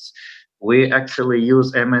tests. We actually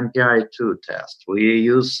use MNPI-2 test. We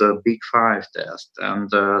use Big 5 test and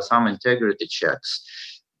some integrity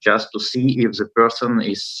checks just to see if the person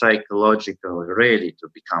is psychologically ready to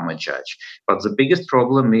become a judge. But the biggest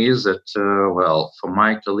problem is that, well, for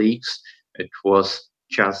my colleagues, it was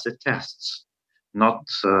just the tests, not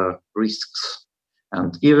risks.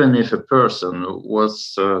 And even if a person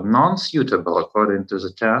was non-suitable according to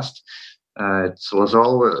the test, it was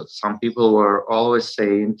always, some people were always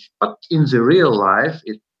saying, but in the real life,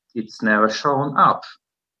 it's never shown up.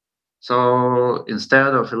 So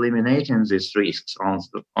instead of eliminating these risks from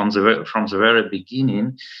the very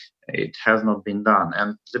beginning, it has not been done.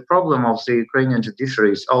 And the problem of the Ukrainian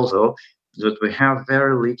judiciary is also that we have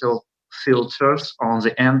very little filters on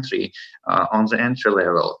the entry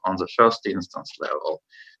level, on the first instance level.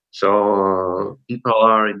 So people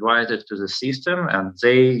are invited to the system, and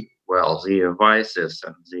their vices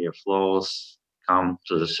and their flaws come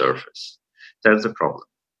to the surface. That's the problem.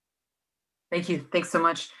 Thank you. Thanks so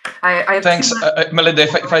much. Thanks, Melinda.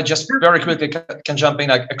 If I just very quickly can jump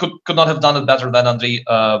in, I could not have done it better than Andrei.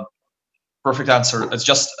 Perfect answer. It's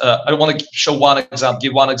just I want to show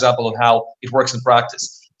give one example of how it works in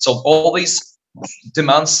practice. So all these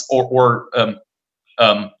demands or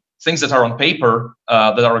things that are on paper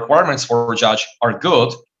that are requirements for a judge are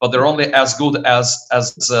good, but they're only as good as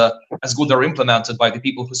good they're implemented by the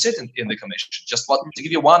people who sit in the commission. Just to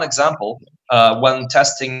give you one example, when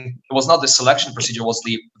testing, it was not the selection procedure, it was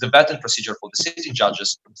the vetting procedure for the sitting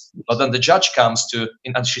judges. But then the judge comes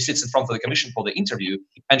and she sits in front of the commission for the interview,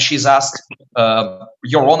 and she's asked,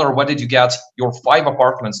 Your Honor, where did you get your 5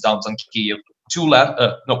 apartments downtown Kyiv,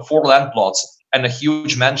 4 land plots, and a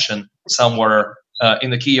huge mansion somewhere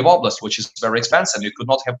in the Kyiv Oblast, which is very expensive. You could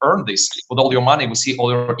not have earned this with all your money. We see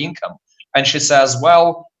all your income. And she says,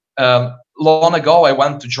 well, long ago, I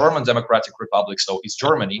went to German Democratic Republic, so it's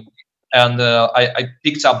Germany, and I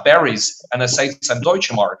picked up berries, and I saved some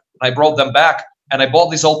Deutsche Mark, and I brought them back, and I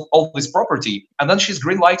bought all this property. And then she's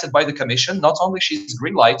green-lighted by the commission. Not only she's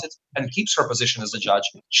green-lighted and keeps her position as a judge,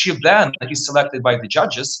 she then is selected by the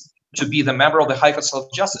judges to be the member of the High Council of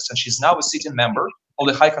Justice. And she's now a sitting member of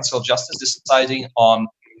the High Council of Justice, deciding on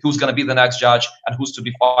who's going to be the next judge and who's to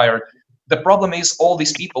be fired. The problem is all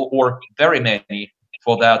these people, or very many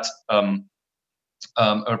for that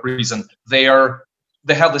reason, they have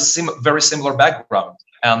the very similar background,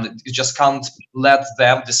 and you just can't let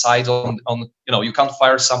them decide on you can't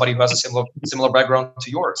fire somebody who has a similar background to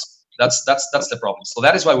yours. That's the problem. So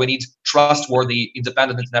that is why we need trustworthy,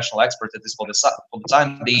 independent international experts at this for the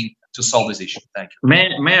time being to solve this issue. Thank you.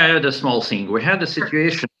 May I add a small thing? We had a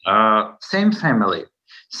situation, same family,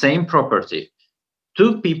 same property.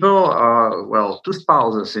 2 people, 2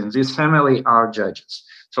 spouses in this family are judges.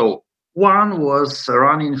 So one was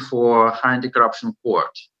running for high anti-corruption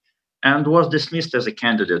court and was dismissed as a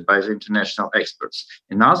candidate by the international experts.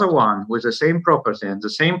 Another one with the same property and the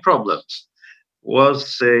same problems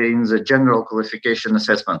was in the general qualification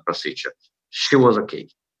assessment procedure. She was okay.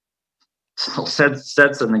 So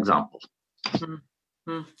that's an example.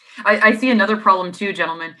 Mm-hmm. I see another problem too,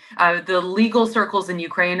 gentlemen. The legal circles in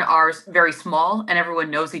Ukraine are very small, and everyone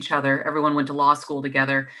knows each other. Everyone went to law school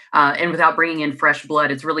together, and without bringing in fresh blood,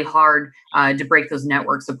 it's really hard to break those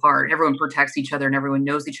networks apart. Everyone protects each other, and everyone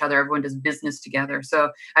knows each other. Everyone does business together. So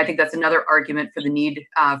I think that's another argument for the need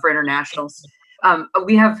for internationals.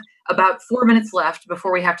 We have about 4 minutes left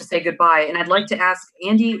before we have to say goodbye. And I'd like to ask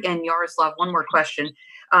Andy and Yaroslav one more question.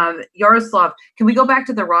 Yaroslav, can we go back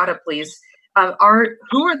to the Rada, please?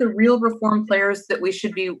 Who are the real reform players that we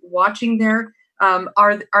should be watching there?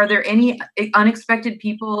 Are there any unexpected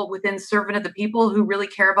people within Servant of the People who really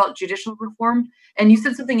care about judicial reform? And you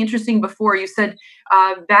said something interesting before. You said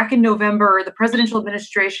back in November, the presidential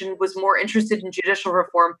administration was more interested in judicial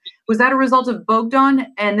reform. Was that a result of Bogdan?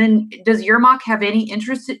 And then does Yermak have any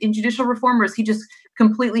interest in judicial reform, or is he just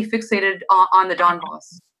completely fixated on the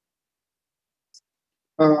Donbass?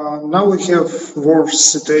 Now we have worse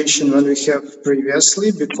situation than we have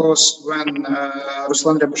previously, because when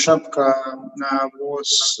Ruslan Rябошапka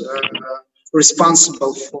was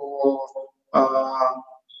responsible for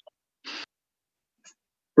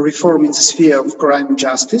reform in the sphere of crime and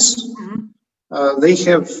justice, they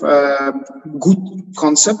have a good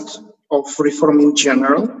concept of reform in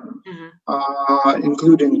general,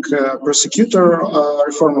 including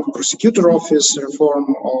reform of prosecutor office,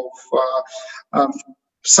 reform of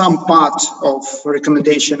some part of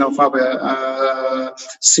recommendation of our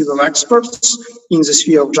civil experts in the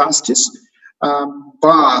sphere of justice.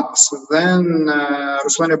 But then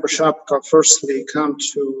Ruslan Rябошапka firstly came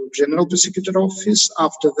to General Prosecutor Office.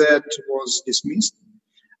 After that was dismissed.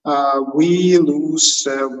 We lose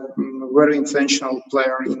a very influential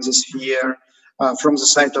player in the sphere from the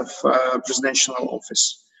side of presidential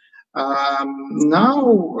office.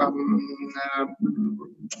 Now,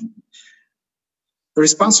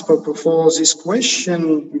 responsible for this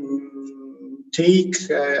question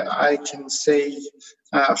I can say,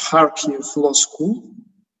 Kharkiv Law School.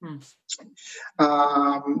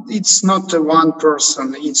 It's not one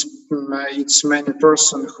person, it's many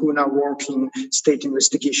persons who now work in State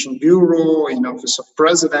Investigation Bureau, in Office of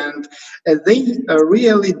President. They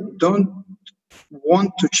really don't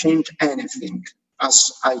want to change anything,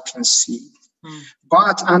 as I can see.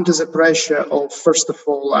 But under the pressure of, first of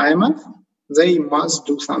all, IMF, they must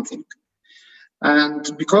do something.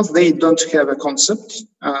 And because they don't have a concept,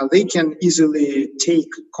 they can easily take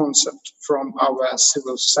concept from our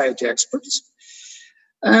civil society experts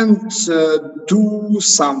and do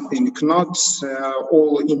something, not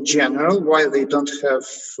all in general, while they don't have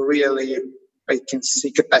really, I can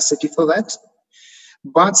see, capacity for that.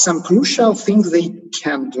 But some crucial things they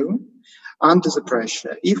can do under the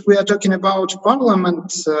pressure. If we are talking about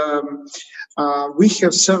parliament, we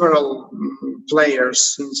have several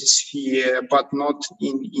players in this sphere, but not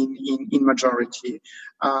in majority.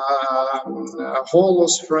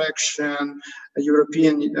 Holos fraction,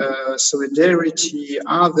 European Solidarity,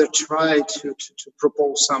 other try to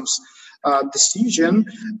propose some decision.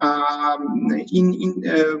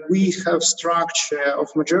 We have structure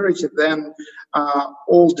of majority, then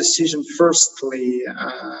all decision firstly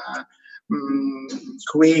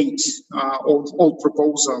create all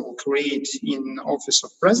proposal create in Office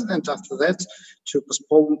of President, after that to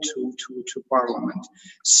postpone to Parliament.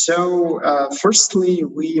 So firstly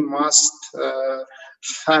we must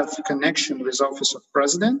have connection with Office of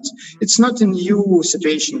President. It's not a new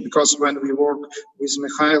situation, because when we work with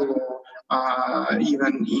Mikhailo,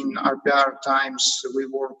 even in RPR times, we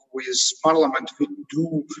work with Parliament. We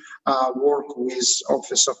do work with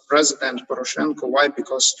Office of President Poroshenko. Why?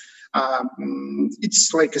 Because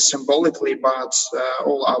it's like a symbolically, but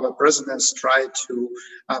all our presidents try to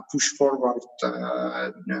push forward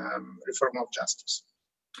reform of justice.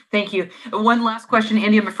 Thank you. One last question,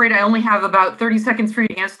 Andy. I'm afraid I only have about 30 seconds for you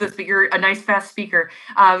to answer this, but you're a nice, fast speaker.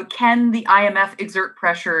 Can the IMF exert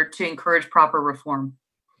pressure to encourage proper reform?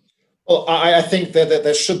 Well, I think that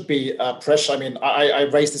there should be pressure. I mean, I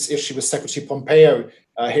raised this issue with Secretary Pompeo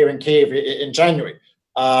here in Kiev in January.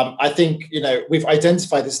 I think, we've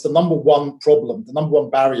identified this the number one problem, the number one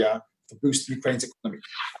barrier for boosting Ukraine's economy.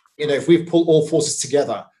 If we've pulled all forces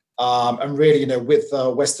together and really, with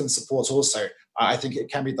Western support also, I think it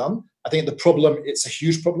can be done. I think the problem, it's a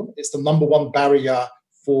huge problem. It's the number one barrier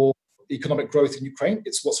for economic growth in Ukraine.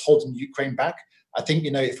 It's what's holding Ukraine back. I think,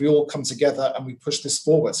 if we all come together and we push this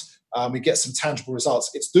forward, we get some tangible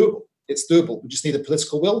results. It's doable. It's doable. We just need a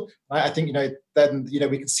political will. I think, then,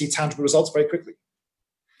 we can see tangible results very quickly.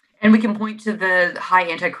 And we can point to the High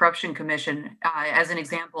Anti-Corruption Commission as an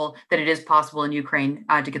example that it is possible in Ukraine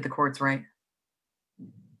to get the courts right.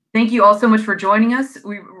 Thank you all so much for joining us.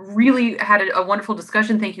 We really had a wonderful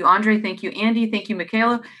discussion. Thank you, Andrei. Thank you, Andy. Thank you,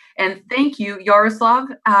 Mikhailo. And thank you, Yaroslav.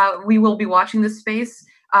 We will be watching this space.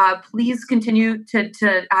 Please continue to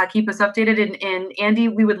keep us updated. And Andy,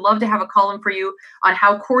 we would love to have a column for you on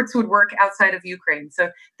how courts would work outside of Ukraine.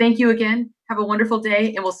 So thank you again. Have a wonderful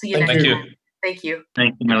day, and we'll see you next time. Thank you. Thank you.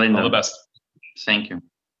 Thank you, Melinda. All the best. Thank you.